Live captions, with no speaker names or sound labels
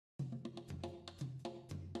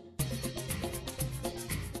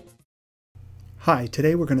Hi,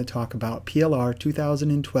 today we're going to talk about PLR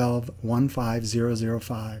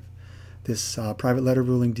 2012-15005. This private letter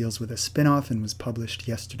ruling deals with a spin-off and was published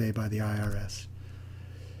yesterday by the IRS.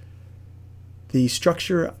 The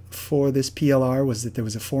structure for this PLR was that there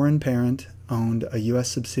was a foreign parent, owned a U.S.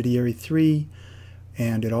 subsidiary 3,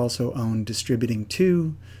 and it also owned distributing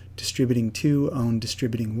 2. Distributing 2 owned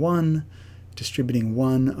distributing 1. Distributing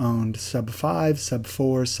 1 owned sub 5, sub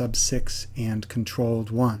 4, sub 6, and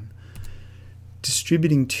controlled 1.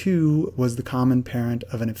 Distributing 2 was the common parent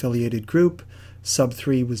of an affiliated group. Sub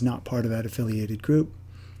 3 was not part of that affiliated group.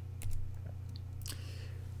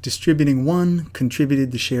 Distributing 1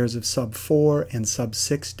 contributed the shares of sub 4 and sub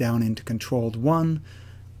 6 down into controlled 1.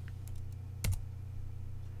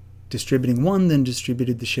 Distributing 1 then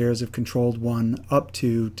distributed the shares of controlled 1 up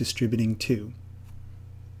to distributing 2.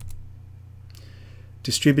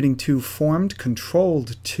 Distributing 2 formed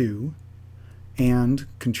controlled 2 and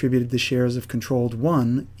contributed the shares of controlled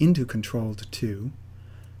 1 into controlled 2.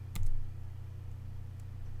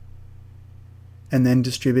 And then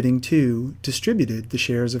distributing 2 distributed the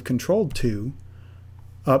shares of controlled 2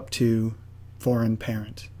 up to foreign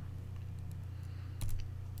parent.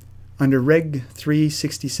 Under Reg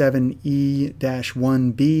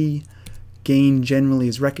 367E-1B, gain generally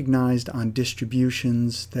is recognized on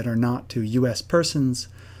distributions that are not to U.S. persons.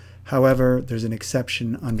 However, there's an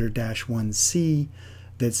exception under -1C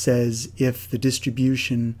that says if the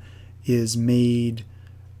distribution is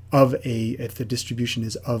of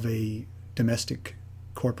a domestic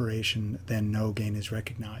corporation, then no gain is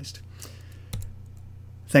recognized.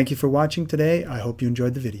 Thank you for watching today. I hope you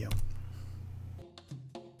enjoyed the video.